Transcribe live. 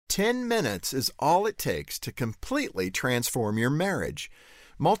10 minutes is all it takes to completely transform your marriage.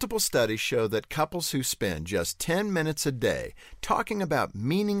 Multiple studies show that couples who spend just 10 minutes a day talking about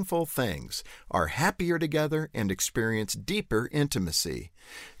meaningful things are happier together and experience deeper intimacy.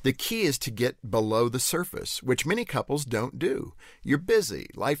 The key is to get below the surface, which many couples don't do. You're busy,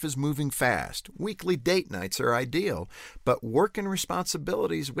 life is moving fast, weekly date nights are ideal, but work and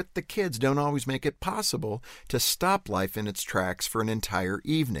responsibilities with the kids don't always make it possible to stop life in its tracks for an entire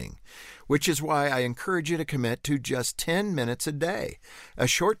evening. Which is why I encourage you to commit to just 10 minutes a day. A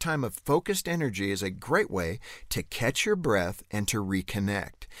short time of focused energy is a great way to catch your breath and to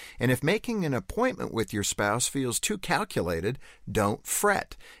reconnect. And if making an appointment with your spouse feels too calculated, don't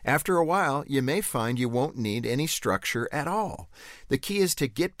fret. After a while, you may find you won't need any structure at all. The key is to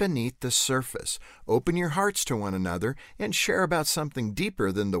get beneath the surface, open your hearts to one another, and share about something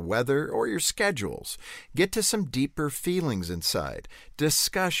deeper than the weather or your schedules. Get to some deeper feelings inside.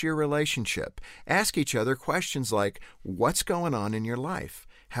 Discuss your relationship. Ask each other questions like, what's going on in your life?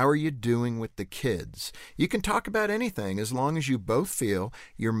 How are you doing with the kids? You can talk about anything as long as you both feel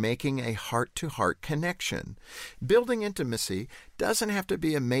you're making a heart-to-heart connection. Building intimacy doesn't have to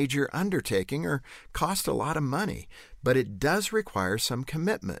be a major undertaking or cost a lot of money, but it does require some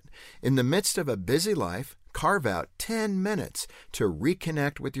commitment. In the midst of a busy life, carve out 10 minutes to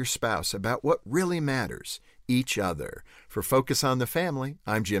reconnect with your spouse about what really matters, each other. For Focus on the Family,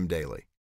 I'm Jim Daly.